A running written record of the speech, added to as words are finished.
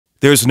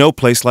There's no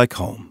place like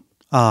home.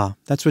 Ah,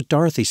 that's what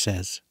Dorothy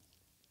says.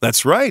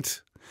 That's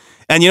right.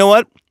 And you know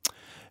what?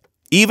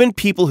 Even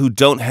people who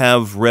don't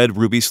have red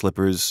ruby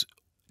slippers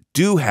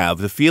do have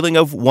the feeling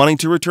of wanting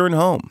to return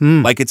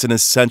home, like it's an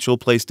essential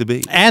place to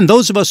be. And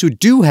those of us who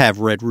do have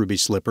red ruby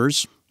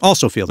slippers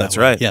also feel that way. That's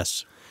right.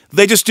 Yes.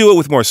 They just do it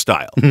with more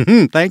style.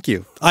 Thank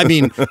you. I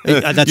mean,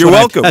 that's You're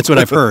welcome. That's what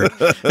I've heard.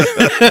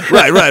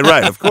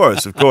 Right. Of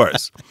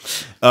course.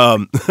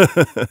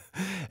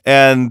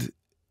 And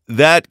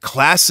that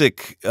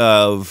classic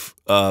of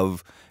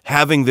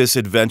having this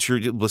adventure.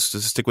 Let's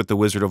just stick with the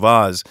Wizard of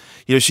Oz.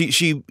 You know,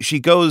 she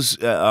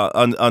goes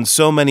on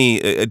so many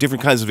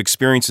different kinds of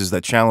experiences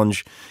that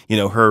challenge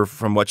her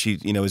from what she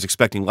is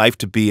expecting life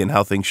to be and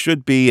how things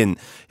should be,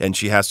 and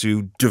she has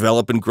to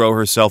develop and grow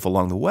herself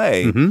along the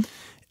way. Mm-hmm.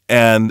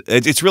 And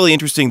it's really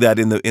interesting that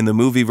in the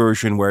movie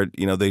version where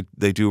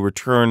they do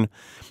return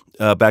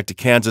back to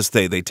Kansas,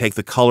 they take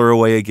the color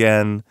away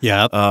again.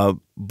 Yeah.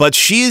 But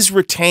she's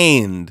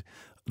retained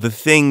the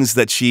things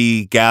that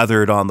she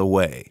gathered on the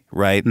way,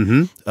 right?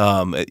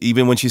 Mm-hmm.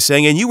 Even when she's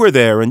saying, and you were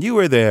there, and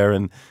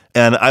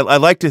I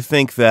like to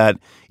think that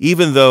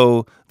even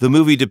though the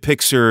movie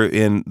depicts her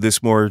in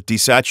this more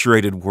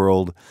desaturated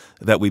world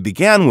that we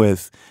began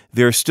with,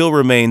 there still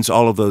remains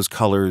all of those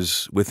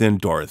colors within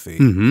Dorothy.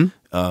 Mm-hmm.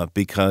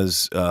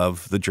 Because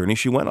of the journey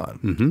she went on.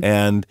 Mm-hmm.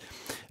 And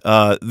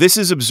this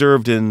is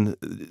observed in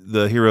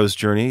the hero's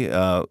journey.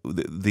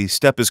 The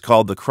step is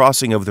called the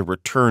crossing of the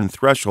return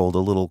threshold, a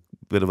little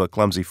bit of a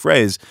clumsy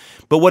phrase.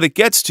 But what it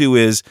gets to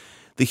is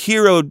the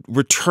hero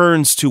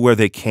returns to where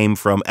they came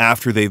from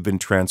after they've been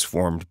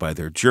transformed by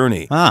their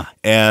journey.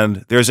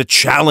 And there's a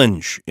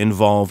challenge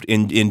involved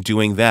in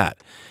doing that.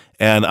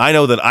 And I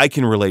know that I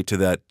can relate to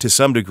that to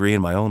some degree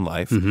in my own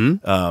life.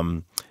 Mm-hmm.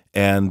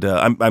 And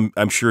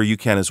I'm sure you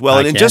can as well.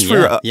 And just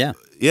for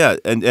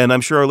and I'm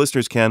sure our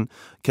listeners can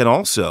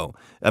also.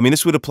 I mean,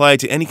 this would apply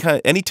to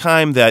any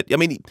time that, I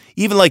mean,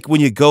 even like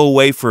when you go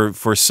away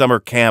for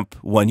summer camp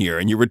one year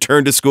and you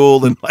return to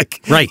school and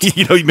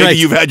maybe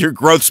you've had your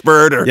growth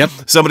spurt or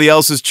somebody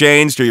else has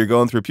changed or you're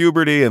going through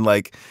puberty and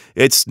like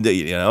it's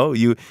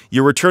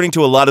you're returning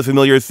to a lot of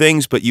familiar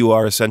things, but you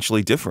are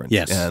essentially different.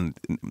 Yes. And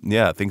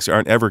things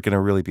aren't ever going to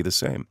really be the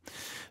same.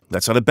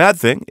 That's not a bad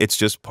thing. It's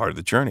just part of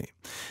the journey.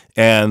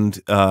 And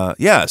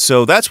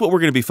so that's what we're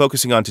going to be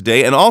focusing on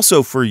today. And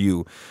also for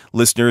you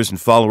listeners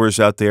and followers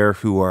out there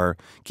who are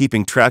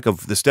keeping track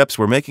of the steps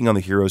we're making on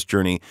the hero's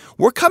journey,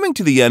 we're coming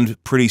to the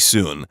end pretty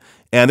soon.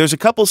 And there's a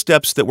couple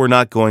steps that we're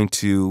not going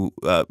to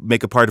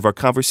make a part of our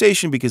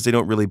conversation because they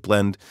don't really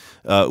blend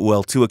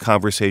well to a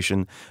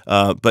conversation.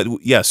 So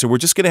we're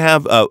just going to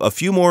have a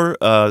few more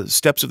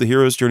steps of the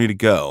hero's journey to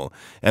go.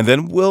 And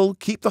then we'll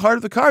keep the heart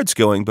of the cards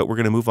going, but we're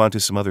going to move on to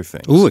some other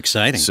things. Ooh,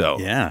 exciting. So,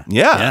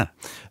 yeah.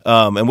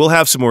 And we'll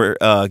have some more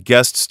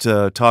guests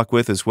to talk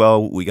with as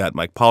well. We got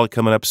Mike Pollock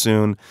coming up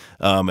soon,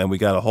 and we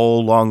got a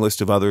whole long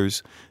list of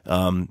others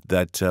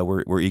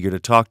that we're eager to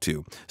talk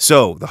to.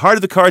 So the heart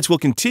of the cards will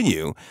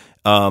continue,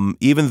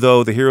 even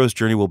though the hero's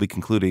journey will be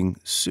concluding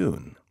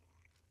soon.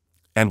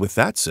 And with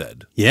that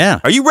said,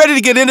 are you ready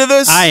to get into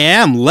this? I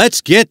am.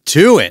 Let's get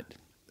to it.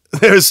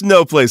 There's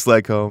no place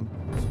like home.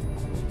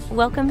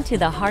 Welcome to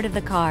the Heart of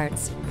the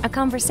Cards, a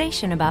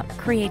conversation about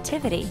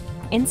creativity,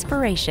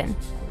 inspiration,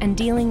 and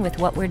dealing with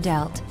what we're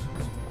dealt.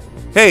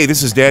 Hey,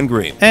 this is Dan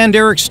Green. And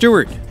Eric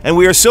Stuart. And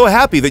we are so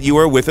happy that you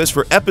are with us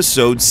for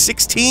episode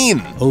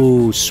 16.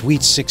 Oh,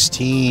 sweet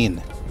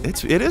 16.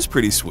 It is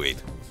pretty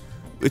sweet.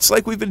 It's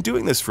like we've been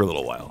doing this for a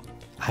little while.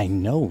 I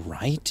know,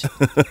 right?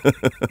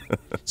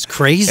 It's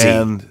crazy.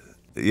 And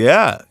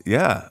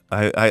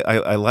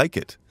I like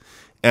it.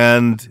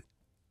 And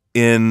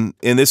in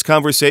this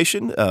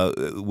conversation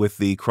with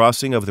the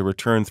crossing of the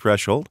return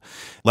threshold,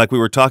 like we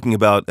were talking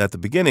about at the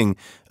beginning,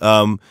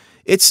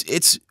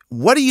 it's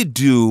what do you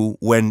do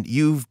when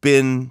you've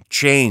been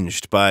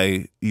changed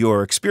by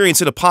your experience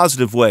in a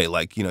positive way?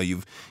 Like,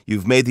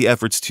 you've made the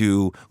efforts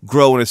to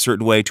grow in a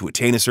certain way, to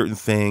attain a certain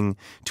thing,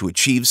 to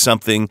achieve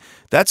something.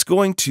 That's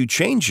going to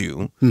change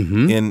you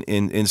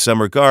in some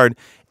regard.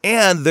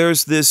 And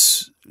there's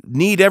this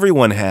need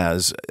everyone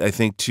has, I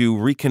think, to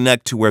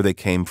reconnect to where they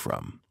came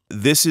from.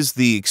 This is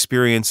the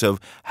experience of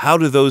how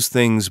do those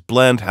things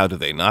blend? How do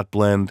they not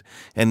blend?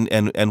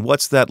 And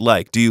what's that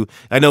like?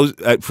 I know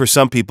for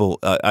some people,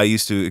 I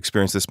used to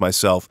experience this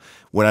myself.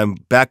 When I'm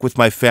back with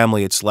my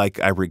family, it's like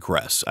I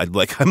regress. I'm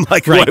like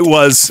who I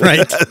was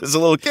as a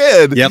little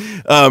kid. Yep.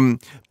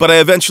 But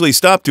I eventually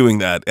stopped doing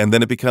that, and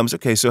then it becomes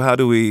okay. So how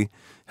do we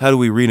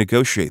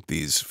renegotiate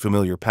these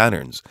familiar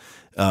patterns?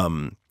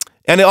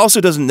 And it also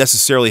doesn't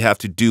necessarily have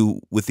to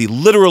do with the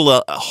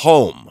literal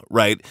home,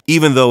 right?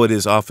 Even though it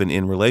is often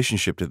in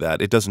relationship to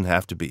that, it doesn't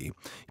have to be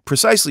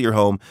precisely your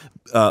home.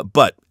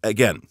 But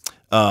again,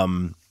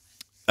 I'm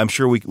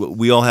sure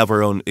we all have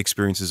our own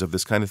experiences of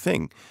this kind of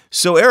thing.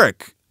 So,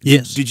 Eric,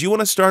 yes, did you want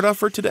to start off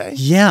for today?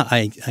 Yeah,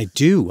 I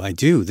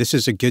do. This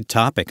is a good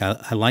topic.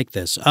 I like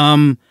this.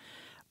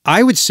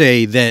 I would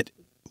say that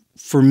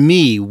for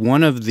me,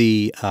 one of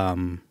the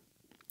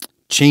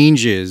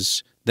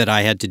changes that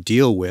I had to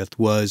deal with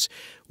was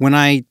when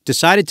I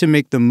decided to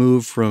make the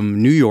move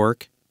from New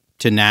York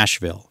to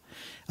Nashville,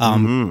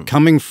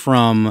 coming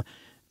from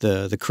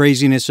the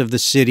craziness of the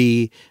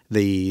city,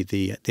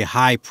 the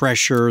high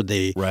pressure,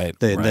 the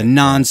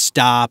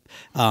nonstop,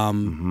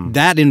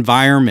 that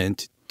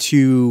environment,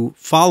 to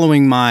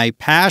following my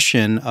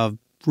passion of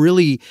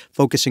really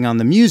focusing on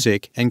the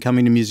music and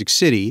coming to Music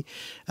City,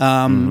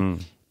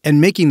 and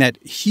making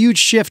that huge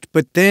shift,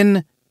 but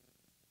then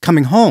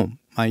coming home.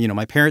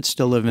 My parents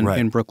still live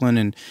in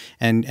Brooklyn,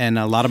 and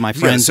a lot of my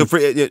friends. Yeah,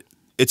 so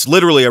it's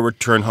literally a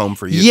return home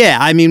for you. Yeah,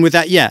 I mean, with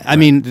that, yeah, I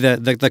mean,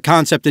 the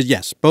concept is,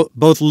 yes,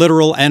 both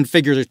literal and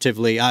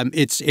figuratively.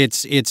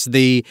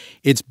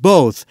 It's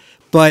both,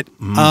 but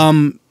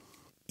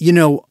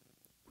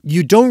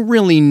you don't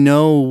really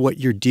know what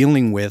you're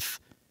dealing with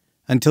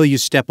until you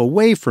step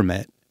away from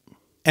it.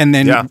 And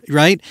then,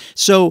 right?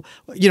 So,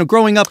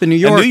 growing up in New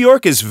York. And New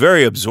York is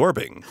very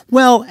absorbing.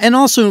 Well, and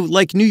also,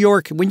 like New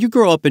York, when you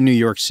grow up in New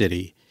York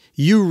City,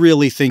 you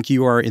really think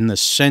you are in the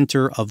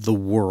center of the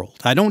world.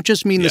 I don't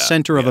just mean the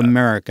center of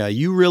America.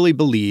 You really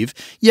believe,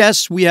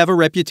 yes, we have a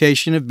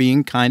reputation of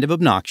being kind of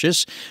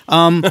obnoxious,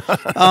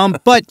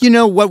 but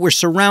what we're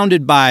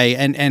surrounded by,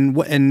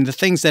 and the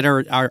things that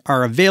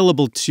are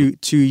available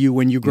to you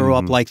when you grow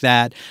up like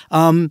that,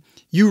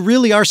 you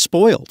really are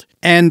spoiled.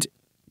 And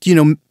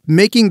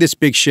making this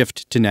big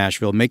shift to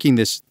Nashville, making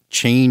this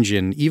change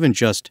in even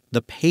just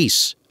the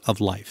pace of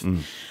life.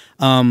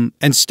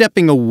 And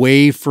stepping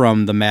away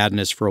from the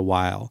madness for a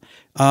while.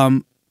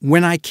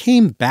 When I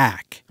came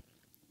back,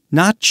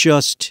 not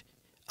just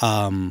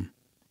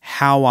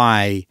how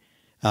I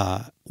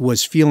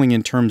was feeling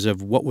in terms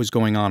of what was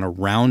going on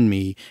around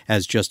me,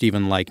 as just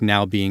even like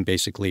now being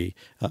basically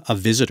a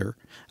visitor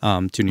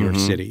to New York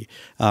City,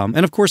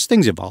 and of course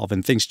things evolve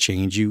and things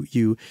change.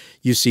 You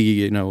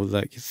see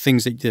the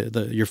things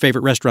that your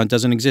favorite restaurant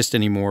doesn't exist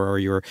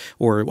anymore,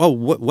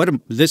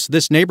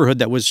 this neighborhood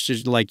that was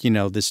just like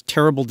this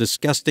terrible,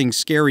 disgusting,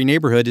 scary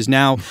neighborhood is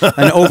now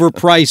an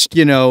overpriced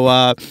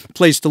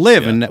place to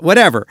live and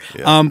whatever.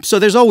 So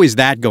there's always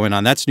that going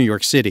on. That's New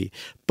York City,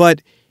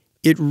 but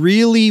it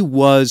really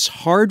was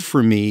hard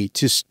for me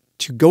to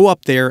go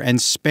up there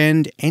and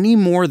spend any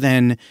more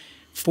than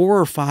 4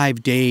 or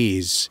 5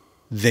 days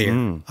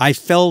there. I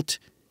felt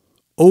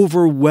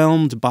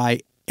overwhelmed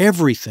by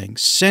everything,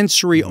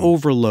 sensory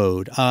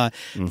overload,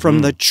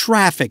 from the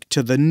traffic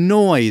to the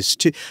noise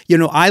to,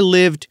 I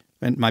lived,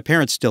 and my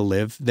parents still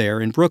live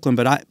there in Brooklyn,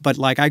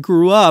 but I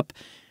grew up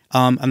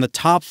on the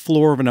top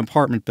floor of an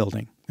apartment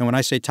building. And when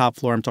I say top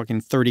floor, I'm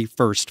talking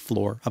 31st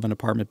floor of an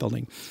apartment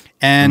building.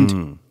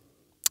 And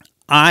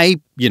I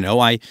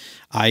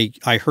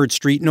heard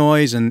street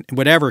noise and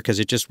whatever, because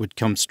it just would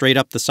come straight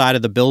up the side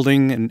of the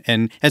building.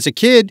 And as a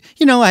kid,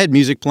 I had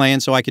music playing,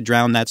 so I could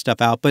drown that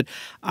stuff out. But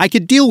I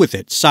could deal with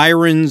it.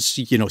 Sirens,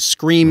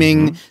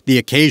 screaming, the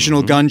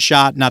occasional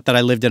gunshot. Not that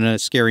I lived in a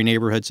scary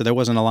neighborhood, so there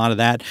wasn't a lot of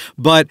that.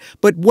 But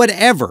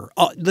whatever.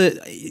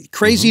 The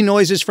crazy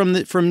noises from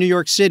New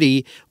York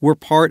City were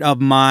part of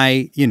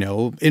my,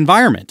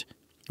 environment.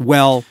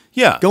 Well,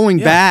 going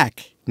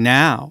back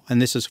now,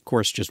 and this is of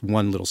course just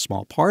one little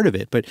small part of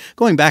it, but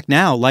going back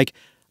now, like,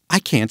 I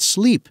can't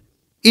sleep.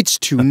 It's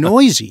too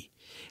noisy.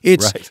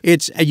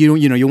 It's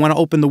you want to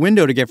open the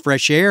window to get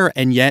fresh air,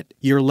 and yet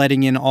you're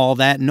letting in all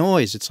that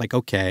noise. It's like,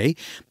 okay,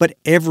 but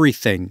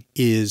everything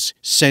is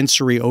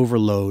sensory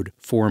overload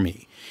for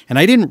me, and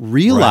I didn't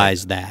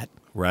realize that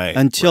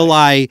until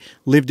I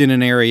lived in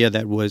an area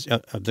that was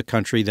of the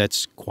country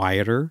that's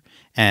quieter,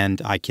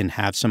 and I can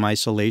have some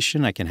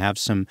isolation. I can have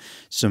some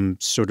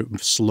sort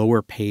of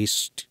slower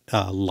paced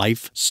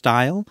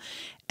lifestyle,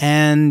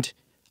 and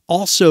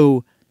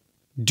also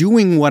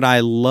doing what I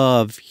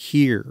love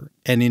here,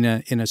 and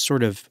in a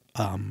sort of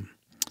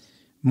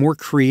more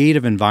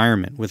creative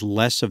environment with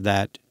less of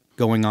that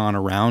going on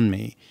around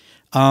me.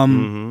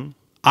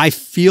 I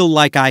feel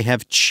like I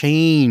have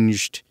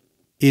changed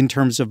in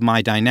terms of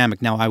my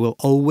dynamic. Now, I will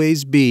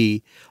always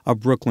be a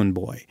Brooklyn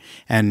boy.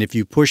 And if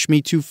you push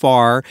me too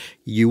far,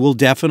 you will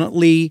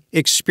definitely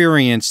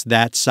experience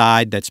that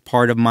side that's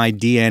part of my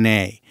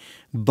DNA.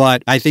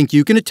 But I think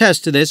you can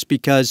attest to this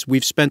because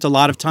we've spent a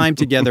lot of time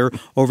together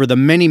over the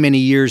many, many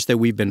years that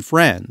we've been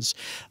friends.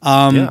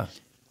 I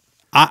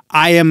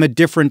am a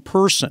different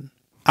person.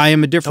 I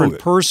am a different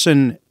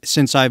person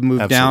since I've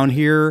moved down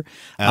here.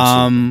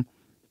 Absolutely.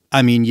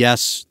 I mean,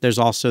 yes, there's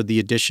also the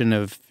addition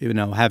of,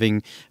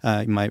 having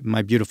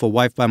my beautiful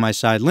wife by my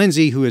side,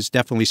 Lindsay, who has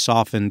definitely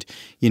softened,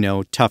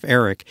 tough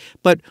Eric.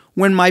 But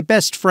when my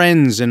best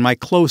friends and my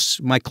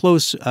close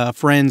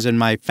friends and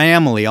my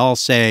family all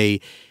say,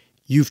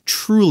 you've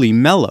truly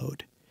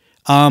mellowed.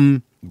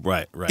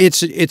 Right.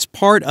 It's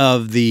part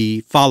of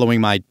the following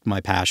my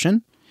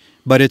passion,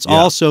 but it's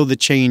also the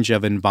change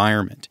of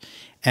environment.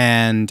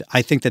 And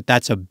I think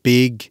that's a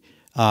big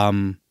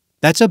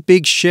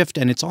shift.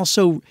 And it's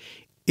also,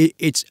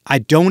 I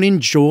don't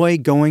enjoy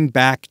going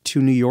back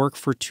to New York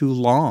for too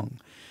long.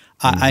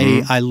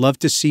 I love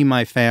to see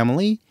my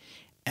family,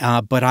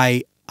 but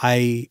I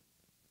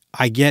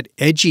I get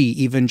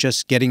edgy even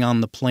just getting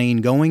on the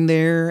plane going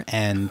there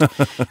and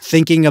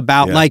thinking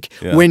about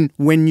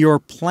when you're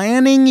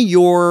planning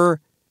your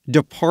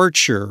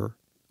departure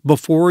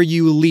before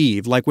you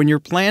leave, like when you're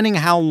planning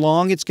how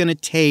long it's going to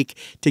take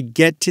to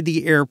get to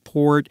the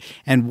airport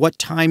and what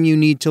time you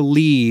need to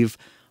leave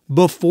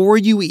before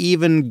you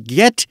even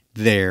get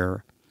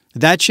there,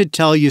 that should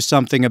tell you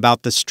something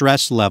about the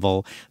stress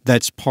level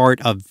that's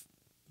part of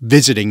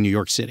visiting New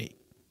York City.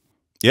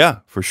 Yeah,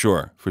 for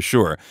sure, for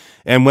sure.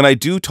 And when I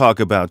do talk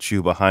about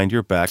you behind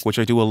your back, which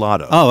I do a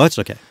lot of. Oh, that's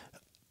okay.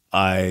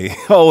 I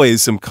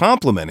always am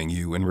complimenting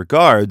you in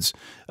regards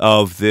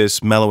of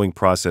this mellowing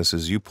process,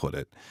 as you put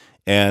it.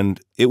 And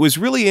it was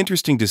really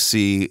interesting to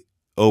see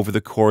over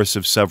the course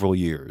of several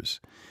years.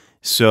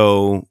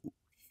 So,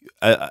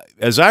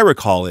 as I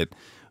recall it,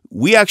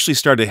 we actually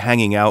started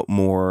hanging out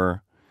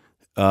more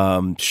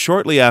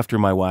shortly after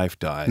my wife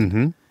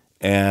died.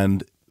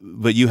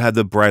 But you had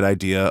the bright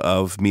idea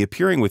of me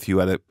appearing with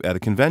you at a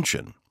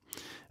convention.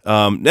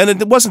 And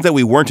it wasn't that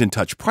we weren't in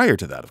touch prior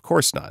to that, of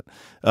course not.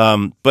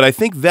 But I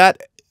think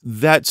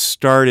that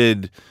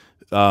started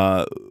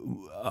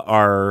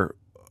our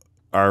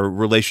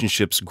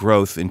relationship's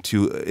growth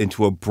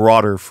into a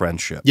broader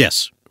friendship.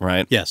 Yes.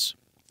 Right? Yes.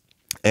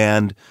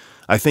 And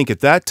I think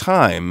at that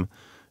time,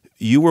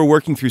 you were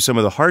working through some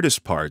of the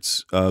hardest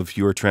parts of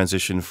your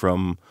transition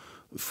from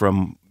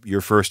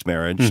your first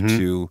marriage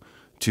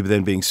to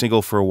then being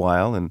single for a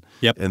while, and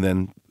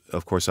then,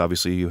 of course,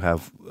 obviously, you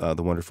have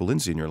the wonderful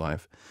Lindsay in your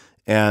life.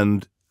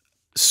 And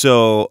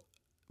so,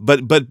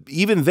 but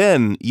even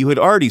then, you had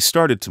already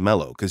started to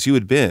mellow because you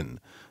had been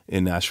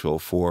in Nashville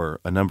for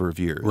a number of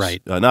years.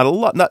 Right. Not a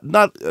lot,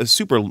 not a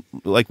super,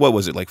 like, what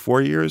was it, like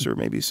 4 years or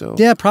maybe so?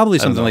 Yeah, probably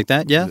something like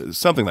that, yeah.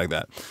 Something like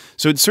that.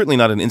 So it's certainly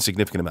not an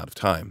insignificant amount of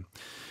time.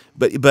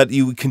 But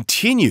you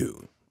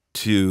continue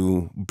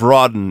to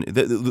broaden.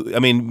 I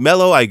mean,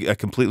 mellow, I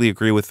completely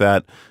agree with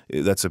that.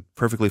 That's a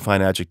perfectly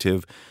fine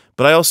adjective.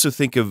 But I also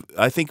think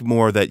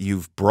more that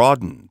you've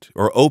broadened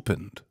or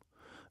opened.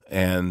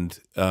 And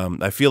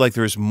I feel like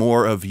there's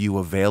more of you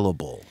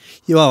available.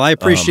 Well, I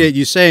appreciate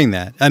you saying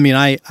that. I mean,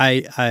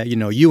 I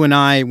you and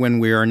I, when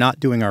we are not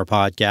doing our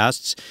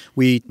podcasts,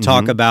 we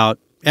talk about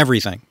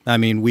everything. I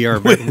mean, we are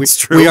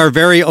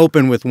very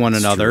open with one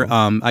another.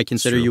 I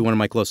consider you one of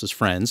my closest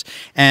friends,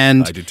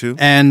 and I do too.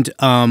 And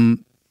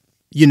I'm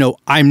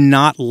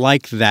not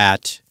like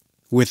that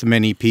with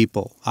many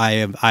people. I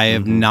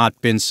have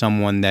not been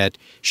someone that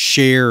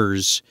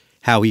shares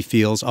how he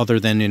feels other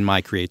than in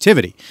my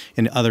creativity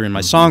and other in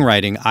my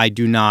songwriting. I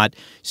do not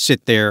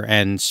sit there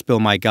and spill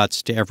my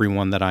guts to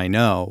everyone that I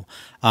know.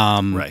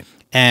 Right.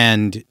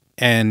 And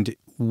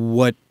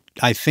what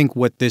I think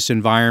what this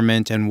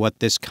environment and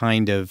what this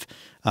kind of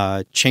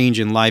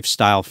change in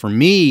lifestyle for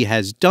me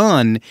has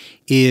done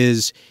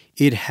is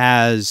it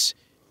has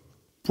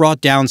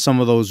brought down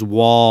some of those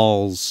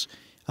walls.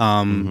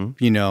 There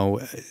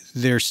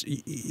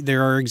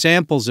are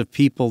examples of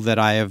people that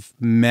I have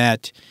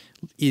met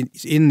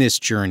in this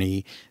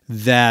journey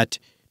that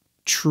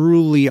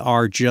truly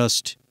are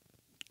just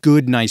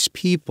good, nice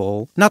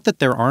people. Not that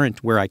there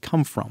aren't where I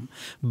come from,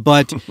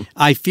 but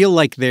I feel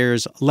like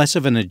there's less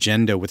of an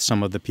agenda with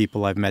some of the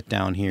people I've met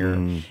down here.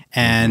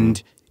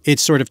 And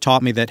it's sort of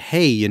taught me that,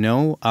 hey,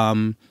 you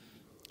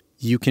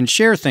can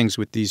share things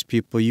with these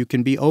people. You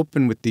can be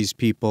open with these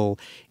people.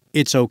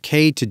 It's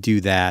okay to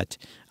do that.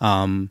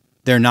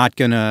 They're not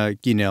going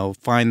to,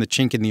 find the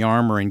chink in the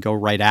armor and go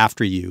right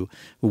after you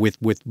with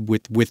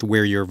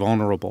where you're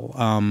vulnerable.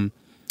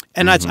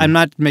 And that's, I'm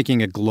not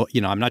making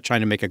I'm not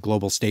trying to make a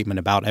global statement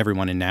about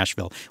everyone in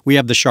Nashville. We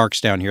have the Sharks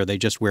down here. They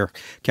just wear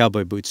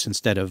cowboy boots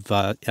instead of,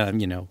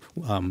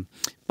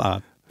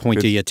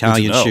 pointy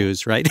Italian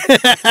shoes, right?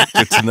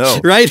 Good to know.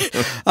 Right?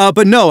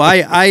 But no,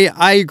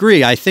 I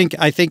agree. I think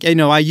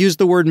I use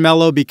the word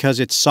mellow because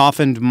it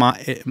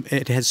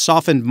has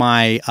softened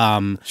my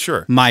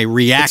my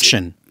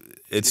reaction.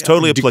 It's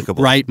totally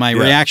applicable. Right, my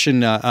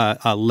reaction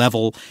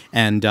level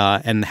and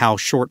how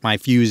short my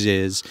fuse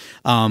is.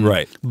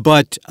 Right.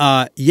 But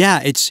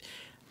it's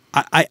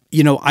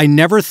I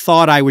never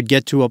thought I would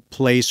get to a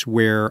place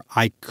where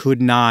I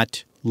could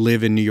not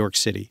live in New York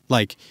City.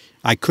 Like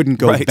I couldn't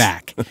go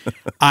back.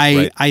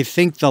 I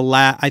think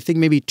I think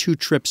maybe 2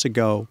 trips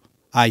ago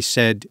I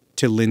said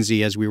to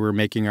Lindsay as we were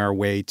making our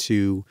way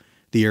to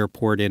the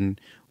airport in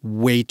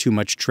way too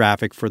much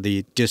traffic for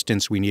the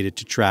distance we needed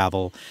to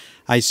travel.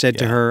 I said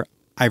to her,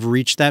 I've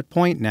reached that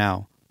point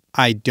now.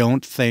 I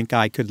don't think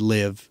I could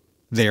live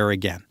there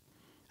again.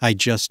 I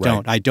just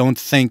don't. I don't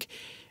think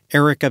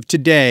Eric of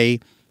today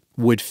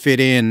would fit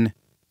in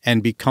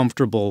and be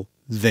comfortable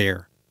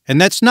there.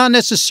 And that's not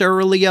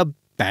necessarily a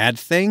bad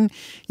thing.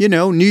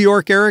 New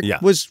York Eric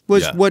was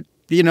what,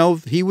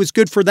 he was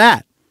good for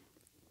that.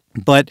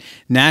 But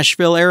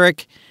Nashville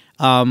Eric,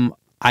 I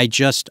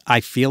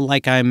feel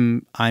like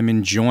I'm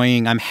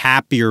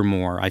happier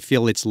more. I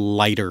feel it's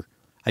lighter.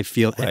 I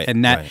feel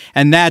and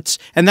that's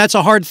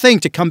a hard thing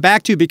to come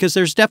back to because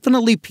there's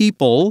definitely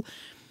people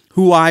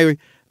who I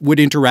would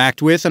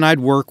interact with and I'd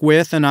work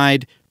with and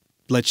I'd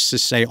let's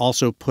just say,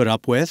 also put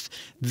up with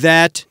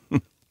that.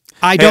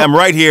 I don't. Hey, I'm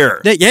right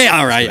here. Yeah,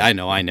 all right. I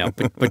know.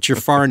 But you're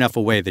far enough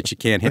away that you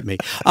can't hit me.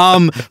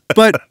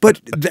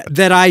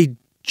 That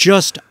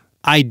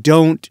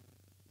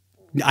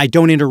I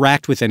don't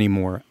interact with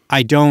anymore.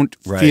 I don't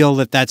feel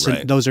that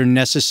those are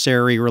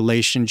necessary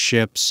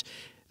relationships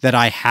that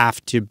I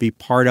have to be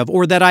part of,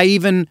 or that I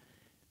even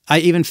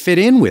fit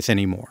in with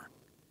anymore.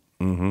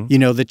 Mm-hmm. You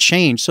know, the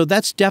change. So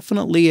that's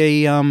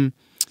definitely a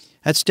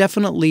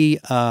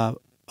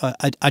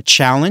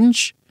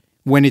challenge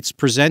when it's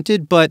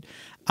presented. But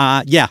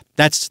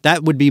that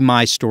would be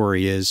my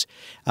story. Is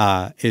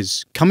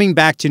coming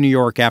back to New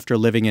York after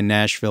living in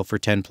Nashville for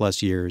 10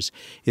 plus years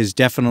is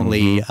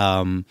definitely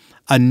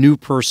a new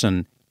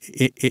person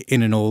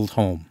in an old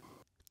home.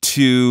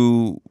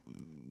 To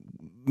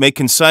make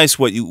concise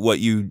what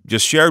you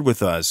just shared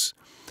with us,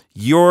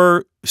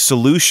 your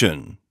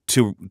solution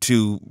to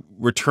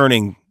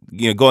returning,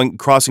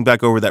 crossing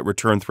back over that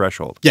return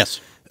threshold. Yes.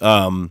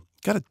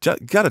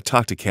 Gotta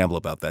talk to Campbell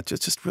about that.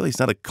 Just really, it's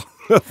not a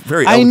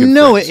very elegant I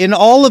know phrase. In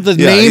all of the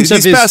names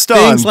of his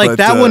things, on,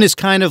 that one is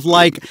kind of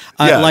like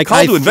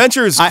Call to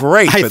Adventure is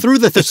great. I threw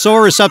the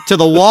thesaurus up to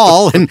the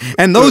wall,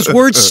 and those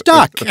words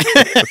stuck.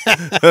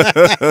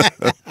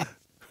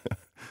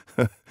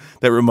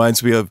 That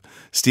reminds me of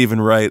Stephen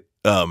Wright.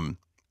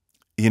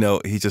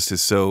 He just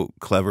is so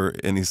clever,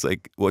 and he's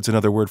like, "What's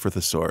another word for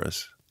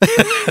thesaurus?"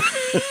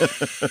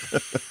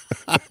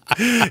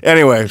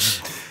 Anyway,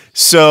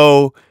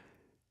 so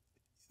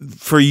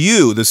for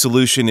you, the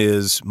solution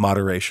is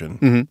moderation.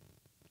 Mm-hmm.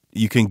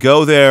 You can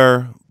go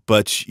there,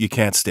 but you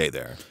can't stay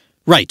there.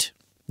 Right.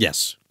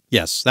 Yes,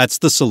 that's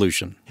the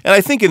solution. And I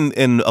think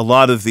in a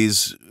lot of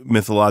these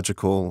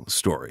mythological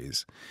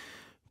stories,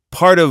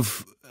 part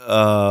of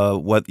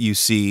what you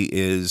see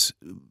is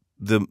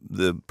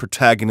the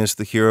protagonist,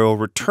 the hero,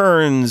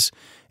 returns,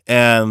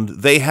 and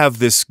they have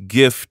this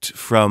gift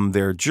from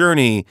their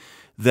journey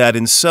that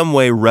in some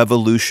way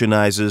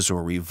revolutionizes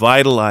or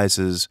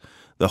revitalizes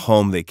the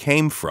home they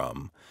came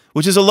from,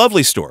 which is a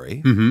lovely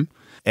story. Mm-hmm.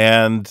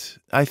 And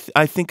I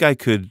think I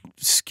could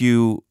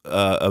skew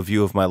a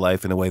view of my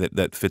life in a way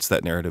that fits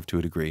that narrative to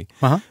a degree.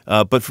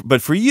 Uh-huh.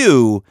 But for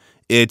you,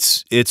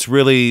 it's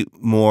really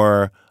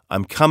more,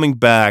 I'm coming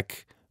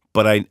back,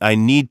 but I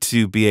need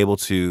to be able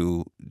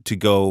to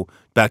go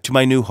back to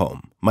my new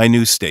home, my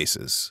new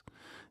stasis.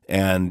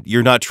 And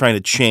you're not trying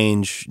to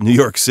change New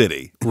York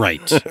City.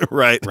 Right.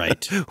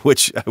 Right.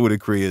 Which I would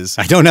agree is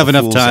I don't have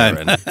enough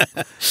time.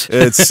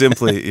 It's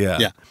simply,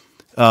 yeah.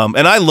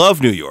 And I love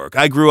New York.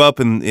 I grew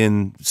up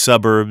in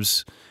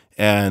suburbs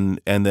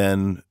and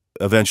then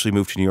eventually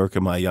moved to New York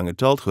in my young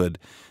adulthood.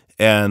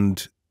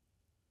 And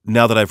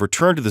now that I've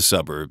returned to the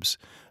suburbs,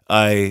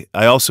 I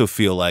also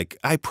feel like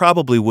I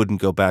probably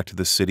wouldn't go back to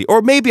the city.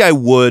 Or maybe I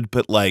would,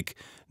 but like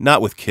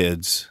not with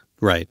kids.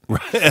 Right.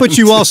 But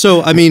you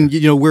also, I mean,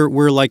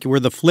 we're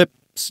the flip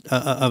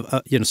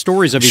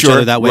stories of each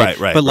other that way.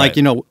 Right.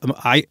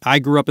 But I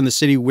grew up in the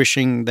city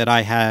wishing that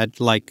I had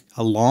like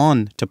a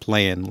lawn to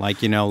play in,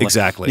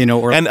 exactly.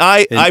 And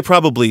I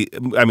probably,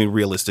 I mean,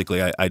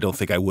 realistically, I don't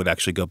think I would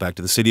actually go back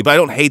to the city, but I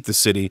don't hate the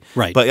city.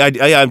 Right.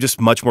 But I'm just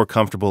much more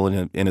comfortable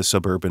in a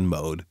suburban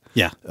mode.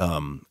 Yeah.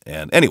 And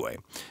anyway,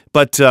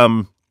 but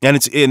and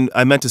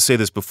I meant to say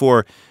this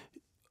before.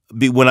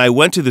 When I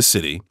went to the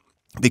city,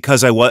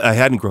 because I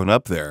hadn't grown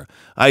up there,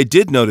 I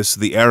did notice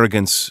the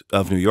arrogance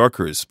of New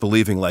Yorkers,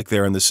 believing like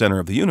they're in the center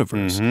of the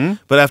universe. Mm-hmm.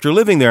 But after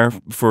living there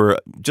for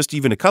just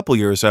even a couple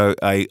years,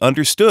 I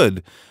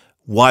understood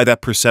why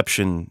that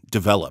perception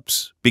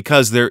develops,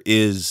 because there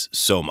is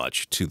so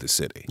much to the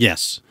city.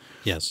 Yes.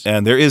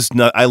 And there is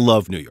I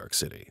love New York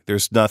City.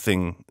 There's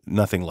nothing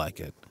like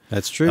it.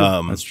 That's true.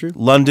 That's true.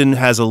 London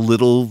has a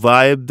little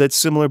vibe that's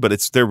similar, but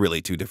they're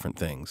really two different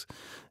things.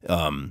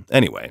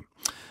 Anyway.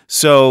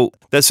 So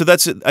that's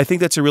I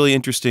think that's a really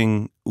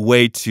interesting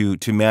way to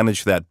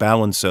manage that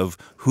balance of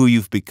who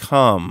you've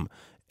become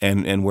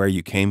and where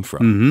you came from.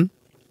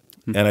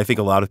 Mm-hmm. And I think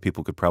a lot of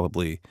people could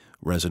probably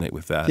resonate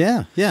with that.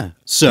 Yeah.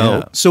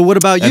 So what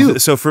about you?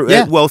 So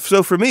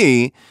for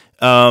me,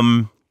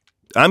 I'm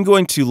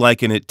going to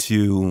liken it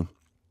to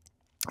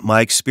my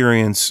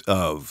experience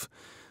of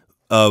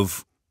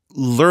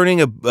learning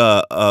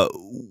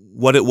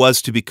what it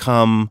was to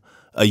become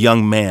a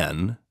young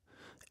man.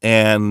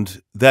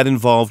 And that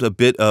involved a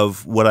bit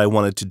of what I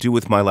wanted to do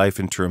with my life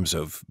in terms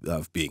of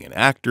being an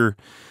actor,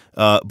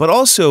 but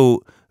also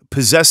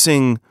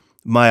possessing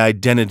my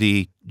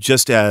identity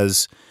just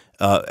as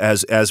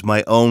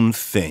my own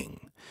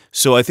thing.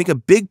 So I think a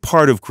big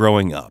part of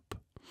growing up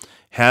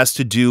has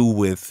to do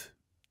with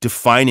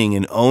defining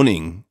and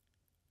owning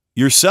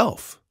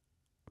yourself,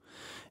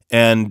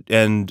 and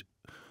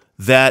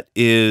that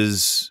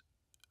is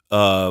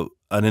an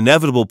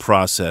inevitable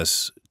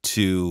process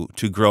to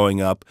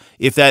growing up.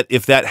 If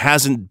that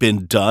hasn't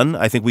been done,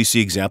 I think we see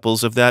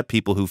examples of that,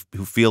 people who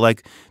feel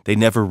like they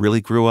never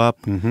really grew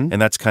up, mm-hmm. and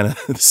that's kind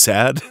of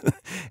sad.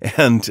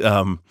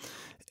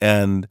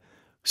 And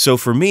so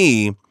for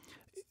me,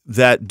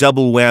 that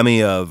double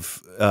whammy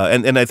of,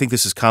 and I think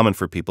this is common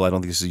for people. I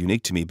don't think this is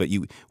unique to me. But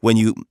when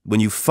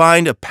you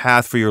find a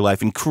path for your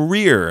life, and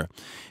career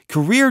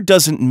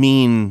doesn't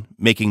mean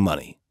making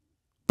money,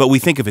 but we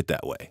think of it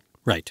that way.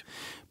 Right.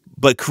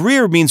 But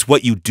career means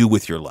what you do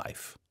with your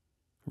life.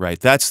 Right.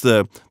 That's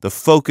the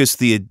focus,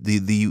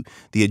 the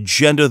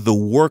agenda, the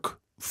work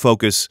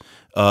focus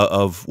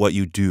of what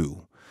you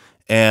do.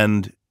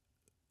 And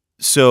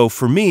so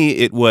for me,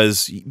 it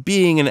was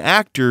being an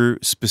actor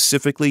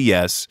specifically,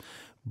 yes,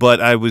 but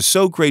I was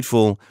so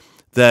grateful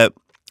that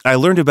I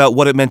learned about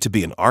what it meant to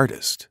be an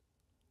artist.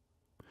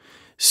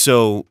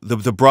 So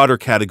the broader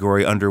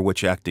category under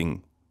which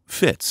acting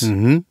fits.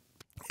 Mm-hmm.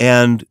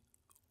 And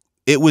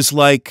it was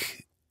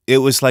like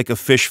a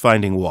fish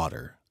finding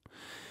water.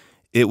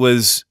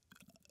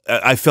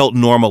 I felt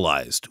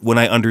normalized when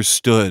I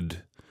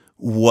understood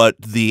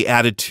what the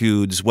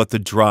attitudes, what the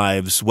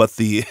drives, what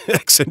the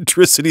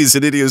eccentricities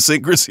and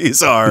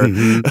idiosyncrasies are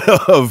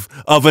of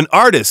an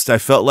artist. I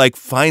felt like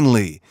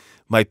finally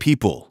my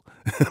people,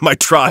 my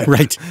tribe,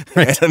 right,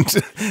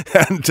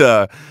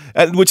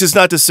 and which is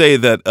not to say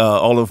that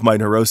all of my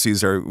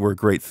neuroses were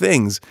great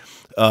things,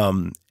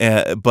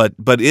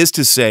 but is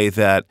to say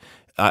that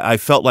I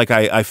felt like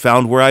I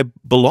found where I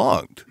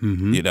belonged,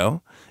 you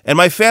know, and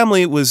my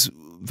family was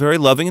very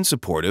loving and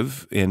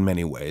supportive in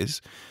many ways.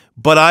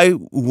 But I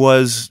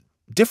was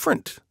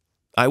different.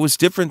 I was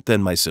different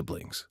than my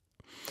siblings.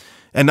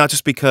 And not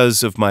just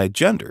because of my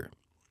gender.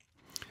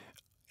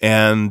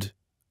 And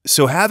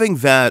so having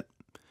that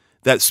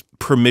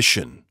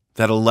permission,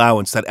 that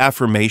allowance, that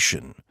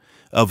affirmation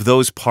of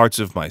those parts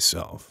of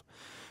myself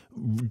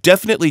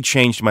definitely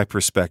changed my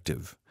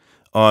perspective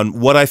on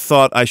what I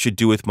thought I should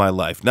do with my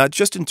life. Not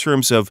just in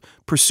terms of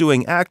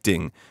pursuing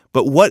acting,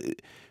 but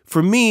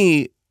for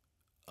me,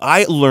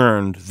 I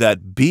learned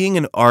that being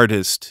an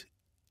artist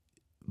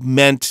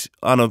meant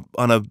on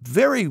a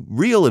very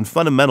real and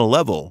fundamental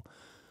level,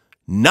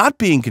 not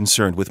being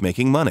concerned with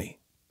making money,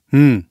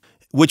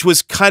 which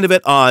was kind of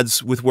at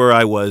odds with where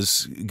I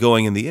was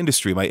going in the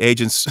industry. My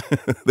agents,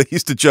 they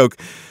used to joke,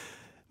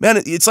 man,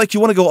 it's like you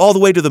want to go all the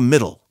way to the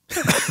middle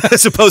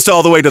as opposed to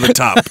all the way to the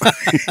top.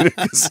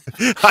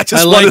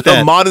 I wanted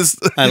a modest,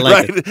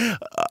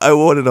 I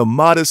wanted a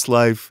modest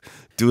life.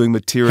 Doing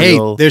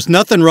material. Hey, there's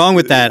nothing wrong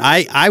with that.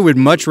 I would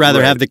much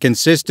rather have the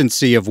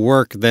consistency of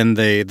work than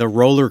the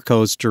roller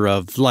coaster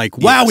of like,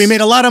 wow, we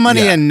made a lot of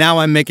money and now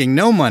I'm making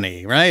no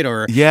money, right?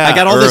 Or I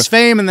got all this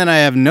fame and then I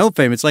have no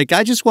fame. It's like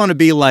I just want to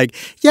be like,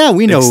 yeah,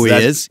 we know who he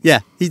is. Yeah,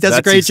 he does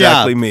a great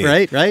job. Me.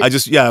 Right.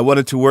 I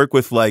wanted to work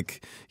with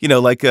like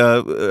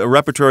a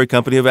repertory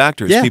company of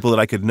actors, people that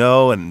I could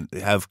know and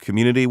have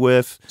community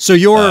with. So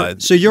your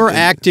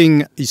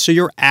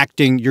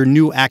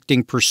new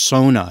acting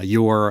persona,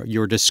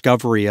 your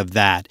discovery of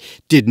that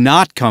did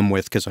not come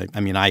with, because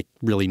I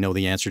really know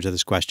the answer to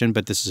this question,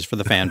 but this is for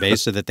the fan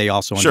base so that they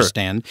also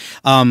understand.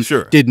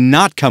 Did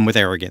not come with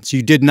arrogance.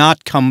 You did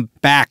not come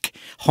back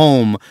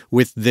home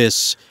with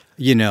this,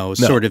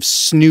 sort of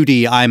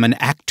snooty, I'm an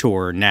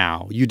actor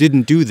now. You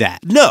didn't do that.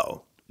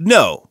 No,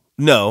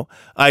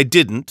 I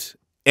didn't.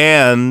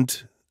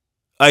 And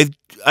I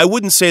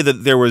wouldn't say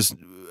that there was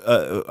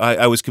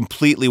I was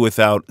completely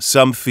without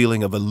some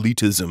feeling of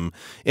elitism,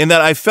 in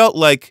that I felt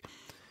like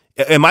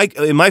in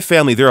my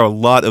family there are a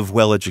lot of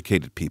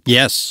well-educated people.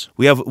 Yes.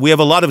 We have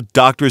a lot of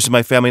doctors in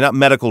my family, not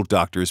medical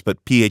doctors,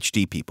 but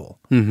PhD people.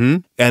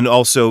 And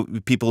also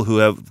people who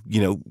have,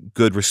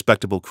 good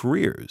respectable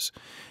careers.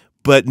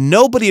 But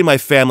nobody in my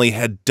family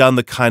had done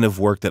the kind of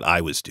work that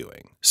I was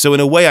doing. So in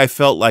a way I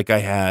felt like I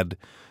had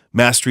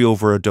mastery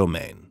over a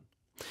domain.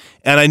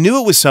 And I knew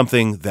it was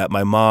something that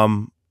my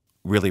mom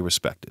really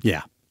respected.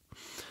 Yeah.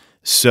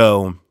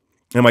 So,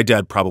 and my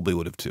dad probably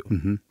would have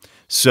too.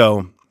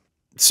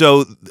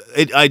 So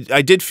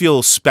I did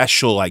feel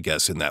special, I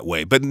guess, in that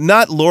way, but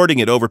not lording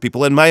it over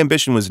people. And my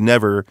ambition was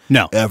never,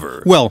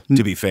 ever,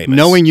 to be famous.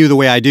 Knowing you the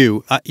way I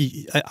do,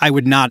 I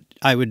would not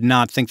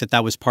think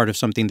that was part of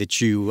something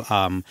that you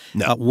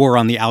wore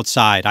on the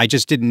outside. I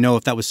just didn't know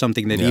if that was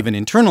something that even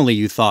internally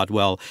you thought,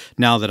 well,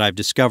 now that I've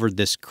discovered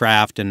this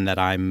craft and that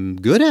I'm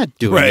good at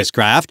doing this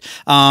craft,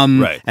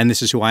 and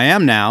this is who I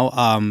am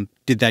now,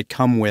 did that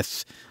come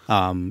with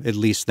at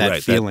least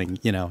that feeling,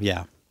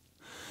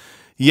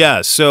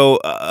 Yeah, so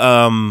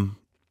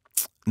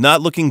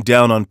not looking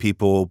down on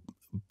people,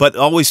 but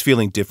always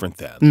feeling different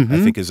than,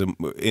 I think, is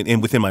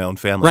within my own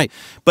family. Right.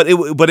 But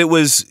it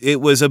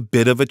was a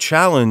bit of a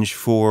challenge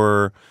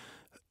for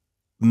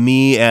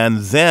me and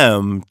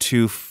them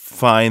to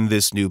find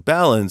this new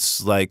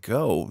balance. Like,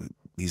 oh,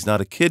 he's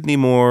not a kid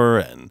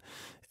anymore,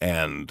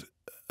 and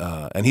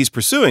he's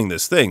pursuing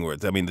this thing where,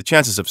 the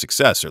chances of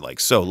success are like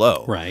so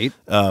low. Right.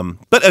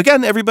 But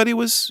again, everybody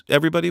was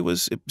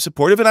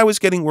supportive, and I was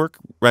getting work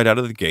right out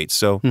of the gate.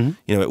 So,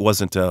 it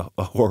wasn't a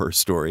horror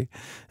story.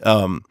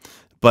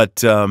 But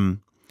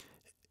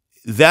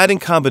that in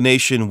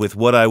combination with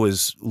what I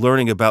was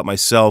learning about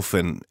myself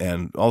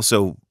and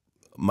also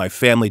my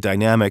family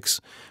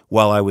dynamics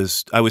while I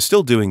was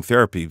still doing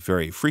therapy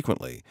very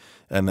frequently,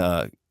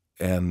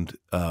 and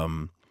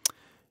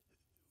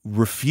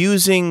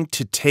refusing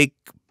to take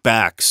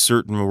back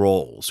certain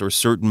roles or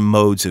certain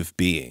modes of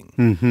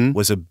being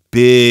was a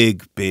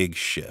big, big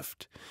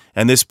shift.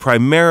 And this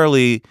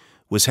primarily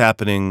was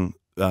happening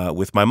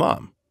with my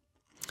mom.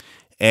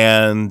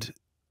 And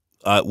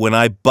when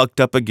I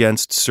bucked up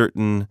against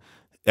certain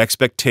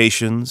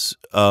expectations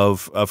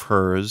of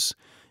hers,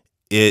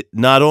 it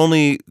not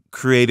only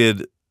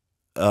created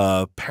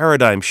a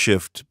paradigm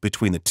shift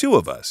between the two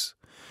of us,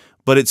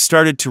 but it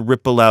started to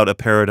ripple out a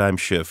paradigm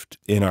shift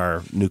in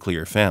our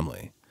nuclear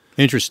family.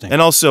 Interesting.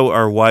 And also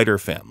our wider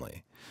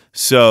family.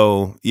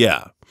 So,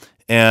 yeah.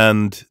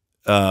 And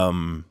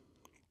I'm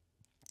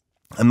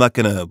not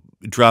going to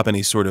drop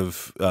any sort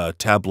of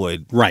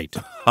tabloid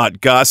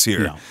hot goss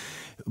here. No.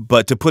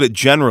 But to put it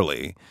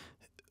generally,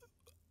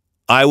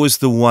 I was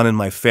the one in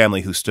my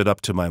family who stood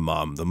up to my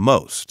mom the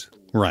most.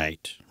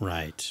 Right.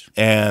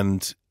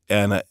 And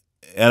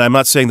I'm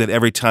not saying that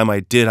every time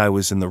I did, I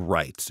was in the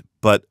right,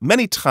 but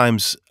many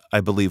times I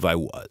believe I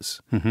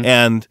was.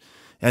 And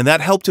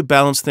that helped to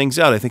balance things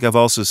out. I think I've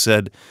also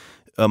said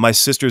my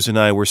sisters and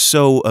I were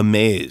so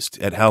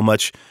amazed at how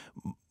much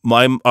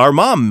our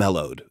mom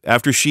mellowed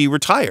after she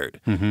retired.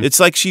 It's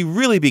like she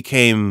really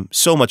became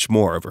so much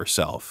more of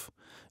herself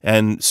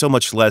and so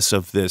much less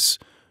of this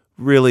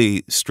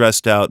really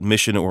stressed out,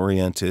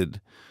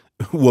 mission-oriented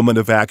woman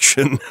of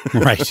action.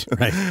 Right.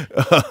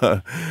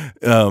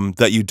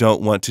 That you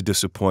don't want to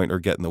disappoint or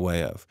get in the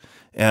way of.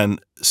 And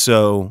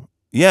so,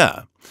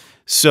 yeah.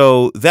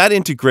 So that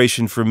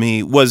integration for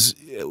me was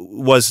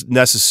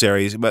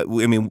necessary. I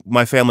mean,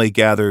 my family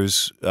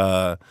gathers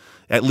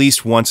at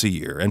least once a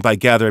year, and by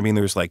gather I mean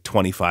there's like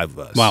 25 of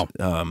us. Wow.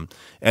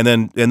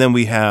 And then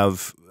we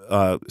have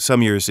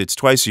some years it's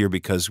twice a year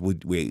because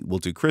we'll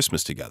do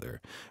Christmas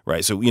together,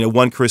 right? So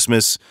one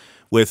Christmas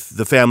with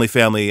the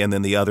family, and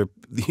then the other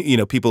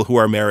people who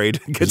are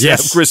married get to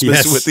have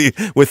Christmas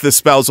with the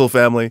spousal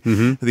family,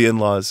 the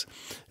in-laws.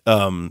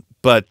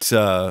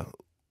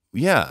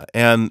 Yeah,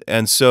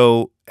 and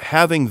so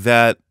having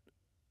that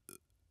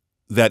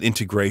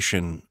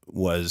integration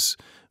was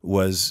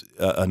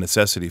a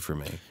necessity for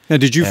me. Now,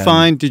 did you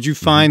find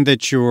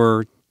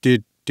that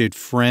did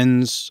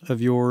friends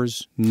of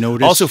yours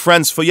notice? Also,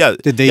 friends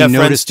Did they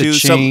notice the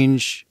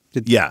change?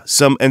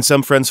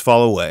 Some friends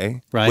fall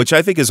away, right, which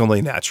I think is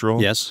only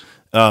natural. Yes,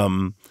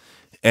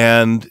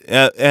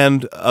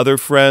 and other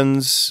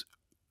friends,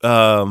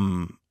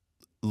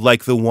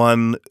 like the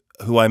one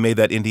who I made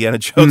that Indiana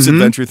Jones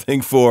adventure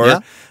thing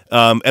for,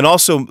 and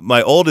also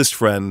my oldest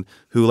friend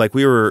who, like,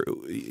 we were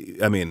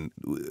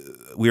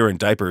in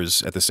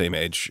diapers at the same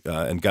age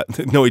and got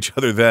to know each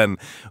other then,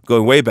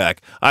 going way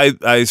back.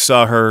 I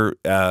saw her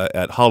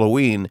at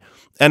Halloween,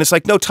 and it's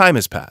like no time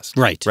has passed.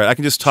 Right. I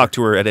can just talk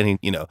to her at any,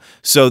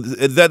 So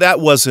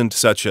that wasn't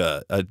such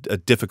a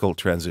difficult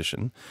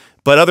transition.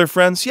 But other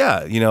friends,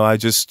 I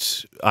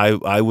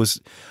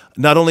was,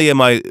 not only am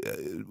I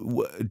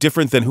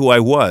different than who I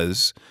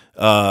was,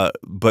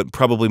 but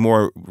probably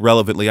more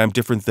relevantly, I'm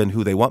different than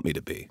who they want me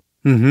to be.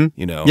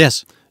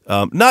 Yes.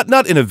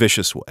 Not in a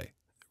vicious way,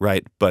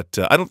 right? But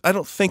I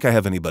don't think I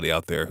have anybody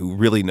out there who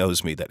really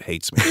knows me that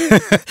hates me.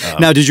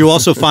 Now, did you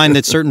also find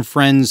that certain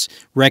friends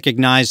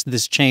recognized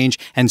this change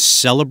and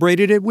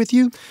celebrated it with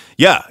you?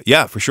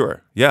 Yeah, for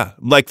sure. Yeah,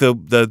 like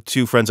the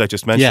two friends I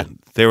just mentioned.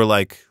 They were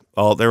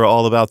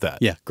all about that.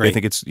 Yeah, great. They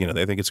think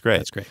it's great.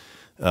 That's great.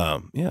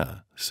 Yeah.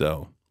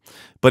 So,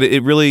 but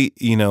it really,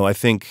 I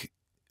think,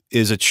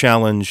 is a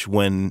challenge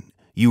when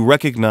you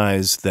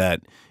recognize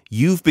that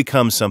you've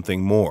become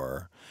something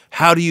more.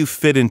 How do you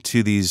fit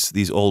into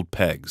these old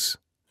pegs,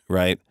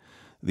 right?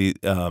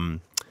 I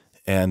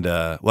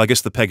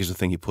guess the peg is the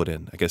thing you put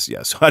in. I guess,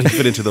 yeah. So how do you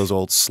fit into those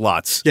old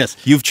slots? Yes.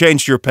 You've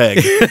changed your peg.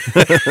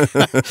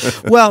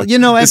 Well,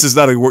 this is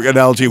not an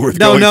analogy worth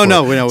going for.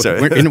 No.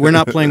 We're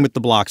not playing with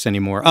the blocks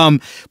anymore.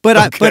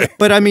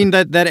 But I mean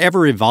that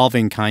ever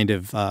evolving kind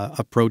of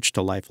approach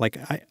to life. Like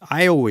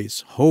I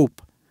always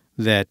hope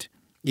that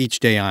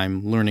each day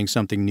I'm learning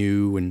something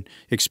new and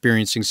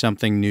experiencing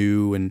something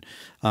new, and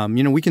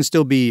we can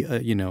still be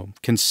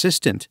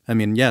consistent. I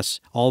mean, yes,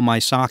 all my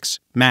socks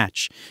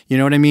match. You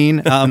know what I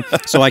mean?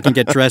 So I can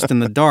get dressed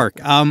in the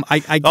dark.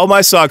 All my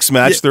socks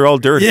match. Yeah. They're all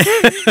dirty.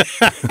 Yeah.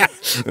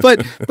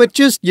 but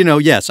just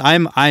yes, I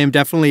am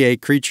definitely a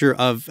creature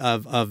of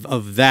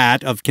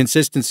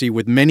consistency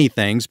with many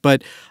things.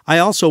 But I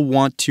also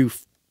want to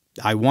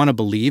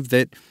believe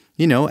that,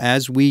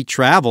 as we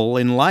travel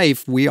in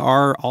life, we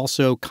are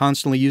also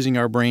constantly using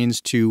our brains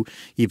to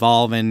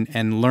evolve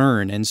and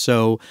learn. And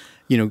so,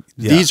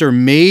 these are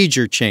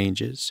major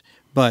changes,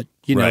 but,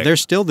 right,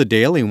 there's still the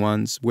daily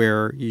ones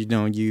where,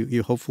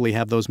 you hopefully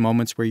have those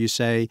moments where you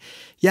say,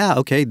 yeah,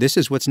 okay, this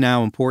is what's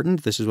now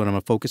important. This is what I'm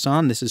going to focus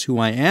on. This is who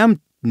I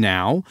am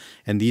now.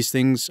 And these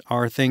things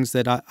are things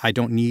that I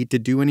don't need to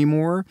do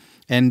anymore.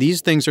 And these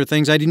things are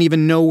things I didn't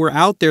even know were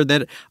out there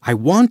that I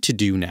want to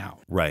do now.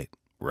 Right.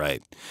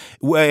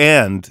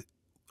 And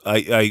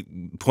I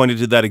pointed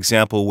to that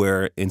example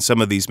where in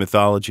some of these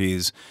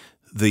mythologies,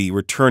 the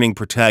returning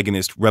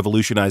protagonist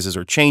revolutionizes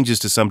or changes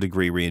to some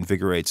degree,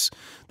 reinvigorates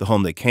the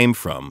home they came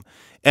from.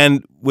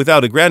 And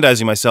without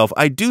aggrandizing myself,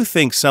 I do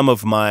think some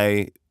of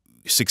my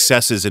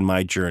successes in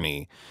my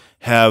journey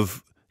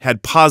have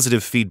had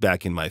positive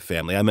feedback in my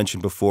family. I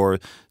mentioned before,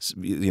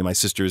 my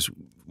sisters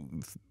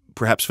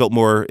perhaps felt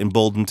more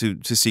emboldened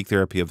to seek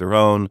therapy of their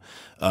own,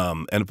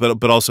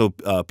 but also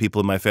people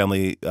in my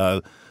family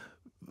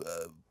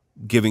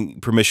giving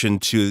permission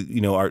to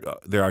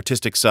their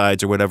artistic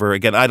sides or whatever.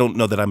 Again, I don't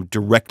know that I'm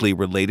directly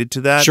related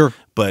to that. Sure,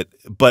 but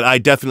I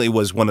definitely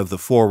was one of the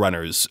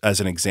forerunners as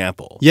an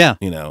example. Yeah,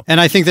 and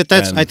I think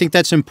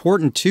that's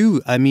important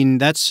too. I mean,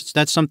 that's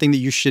something that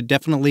you should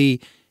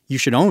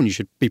own. You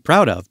should be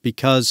proud of,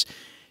 because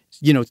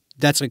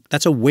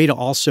that's a way to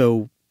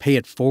also pay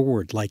it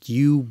forward. Like,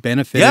 you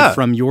benefited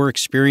from your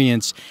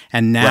experience,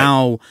 and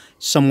now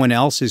someone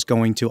else is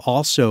going to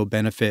also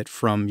benefit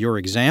from your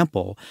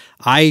example.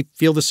 I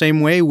feel the same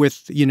way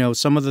with,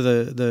 some of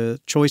the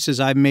choices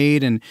I've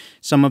made, and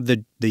some of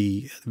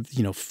the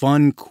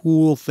fun,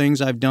 cool things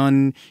I've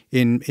done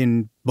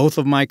in both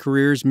of my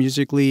careers,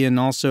 musically and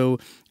also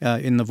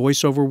in the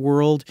voiceover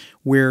world,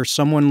 where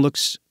someone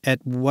looks at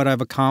what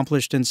I've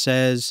accomplished and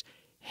says,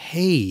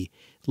 hey,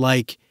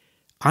 like,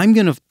 I'm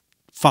going to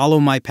follow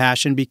my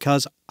passion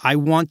because I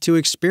want to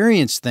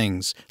experience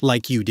things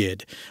like you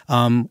did,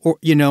 or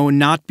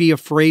not be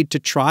afraid to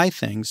try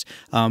things.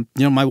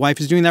 My wife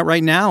is doing that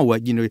right now.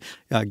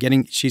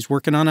 She's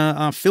working on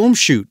a film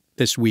shoot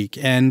this week,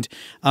 and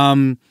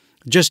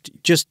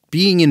just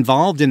being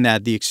involved in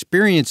that, the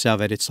experience of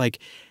it. It's like,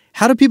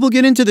 how do people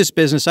get into this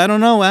business? I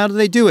don't know. How do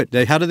they do it?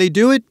 How do they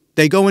do it?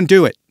 They go and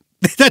do it.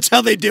 That's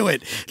how they do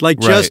it. Like,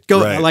 just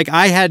go. Right. Like,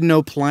 I had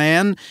no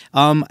plan,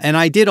 and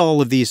I did all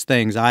of these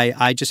things.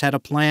 I just had a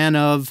plan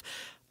of,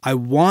 I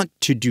want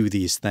to do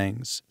these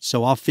things,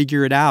 so I'll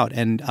figure it out.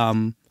 And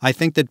I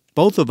think that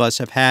both of us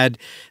have had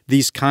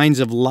these kinds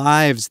of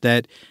lives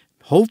that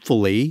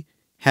hopefully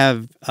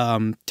have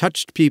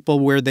touched people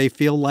where they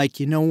feel like,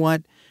 you know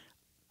what,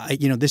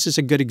 this is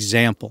a good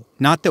example.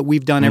 Not that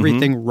we've done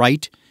everything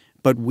right,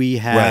 but we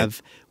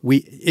have.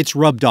 It's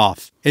rubbed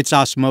off. It's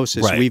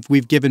osmosis. Right.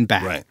 We've given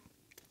back.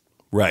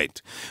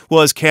 Right.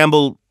 Well, as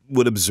Campbell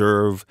would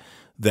observe,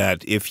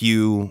 that if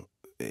you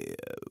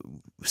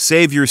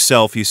save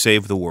yourself, you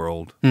save the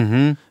world.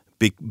 Mm-hmm.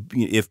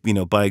 If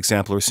by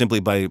example, or simply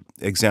by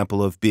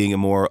example of being a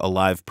more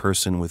alive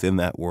person within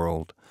that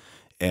world.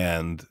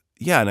 And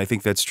I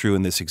think that's true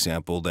in this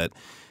example, that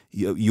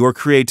your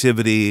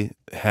creativity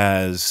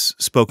has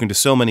spoken to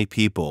so many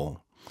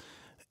people,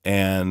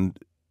 and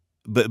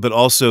but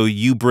also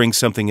you bring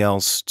something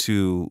else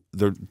to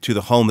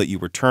the home that you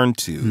return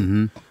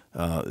to,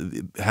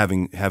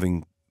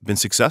 having been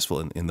successful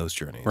in those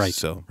journeys. Right.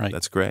 So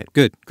that's great.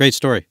 Good. Great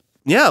story.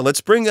 Yeah,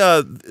 let's bring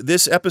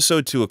this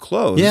episode to a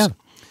close. Yeah,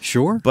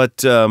 sure. But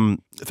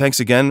thanks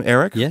again,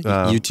 Eric.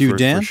 Yeah, you too,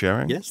 Dan. For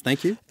sharing. Yes,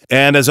 thank you.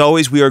 And as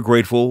always, we are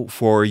grateful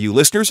for you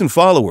listeners and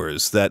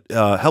followers that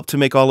help to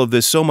make all of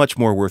this so much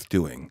more worth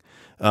doing.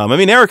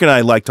 Eric and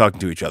I like talking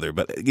to each other,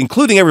 but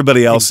including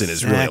everybody else in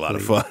is really a lot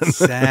of fun.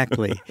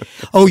 Exactly.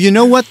 Oh, you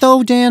know what,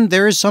 though, Dan?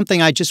 There is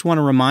something I just want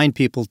to remind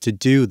people to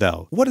do,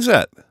 though. What is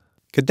that?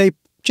 Could they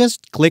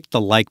just click the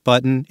like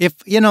button? If,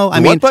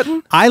 what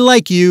button? I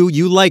like you,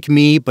 you like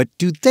me, but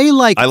do they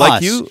like us? I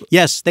like you?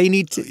 Yes, they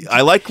need to.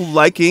 I like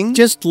liking.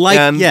 Just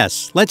like,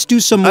 yes. Let's do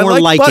some more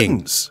liking.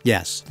 Buttons.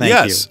 Yes, thank you.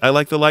 Yes, I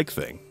like the like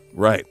thing.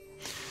 Right.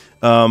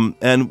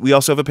 And we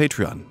also have a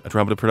Patreon,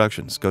 Andromeda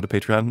Productions. Go to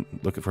Patreon,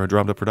 look for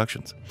Andromeda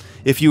Productions.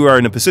 If you are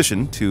in a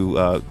position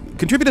to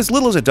contribute as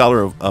little as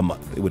 $1 a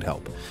month, it would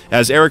help.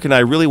 As Eric and I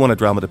really want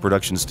Andromeda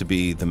Productions to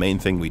be the main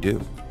thing we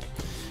do,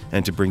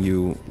 and to bring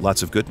you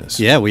lots of goodness.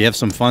 Yeah, we have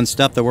some fun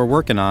stuff that we're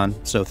working on,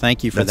 so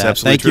thank you for that.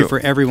 Thank you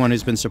for everyone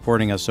who's been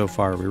supporting us so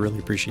far. We really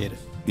appreciate it.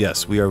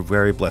 Yes, we are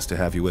very blessed to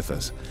have you with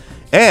us.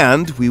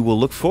 And we will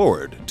look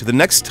forward to the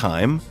next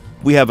time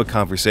we have a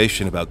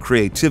conversation about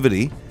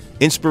creativity,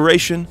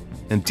 inspiration,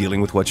 and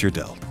dealing with what you're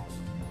dealt.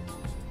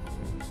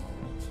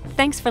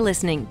 Thanks for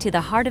listening to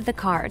The Heart of the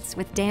Cards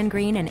with Dan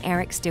Green and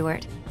Eric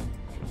Stuart.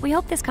 We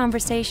hope this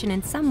conversation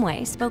in some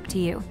way spoke to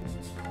you.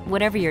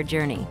 Whatever your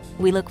journey,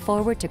 we look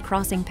forward to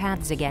crossing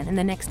paths again in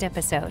the next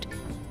episode.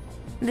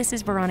 This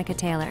is Veronica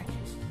Taylor,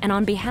 and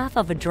on behalf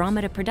of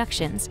Andromeda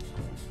Productions,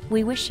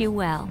 we wish you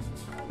well.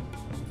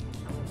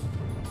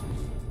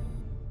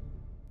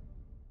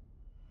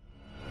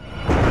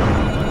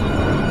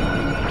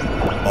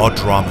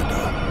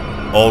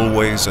 Andromeda,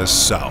 always a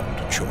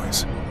sound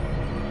choice.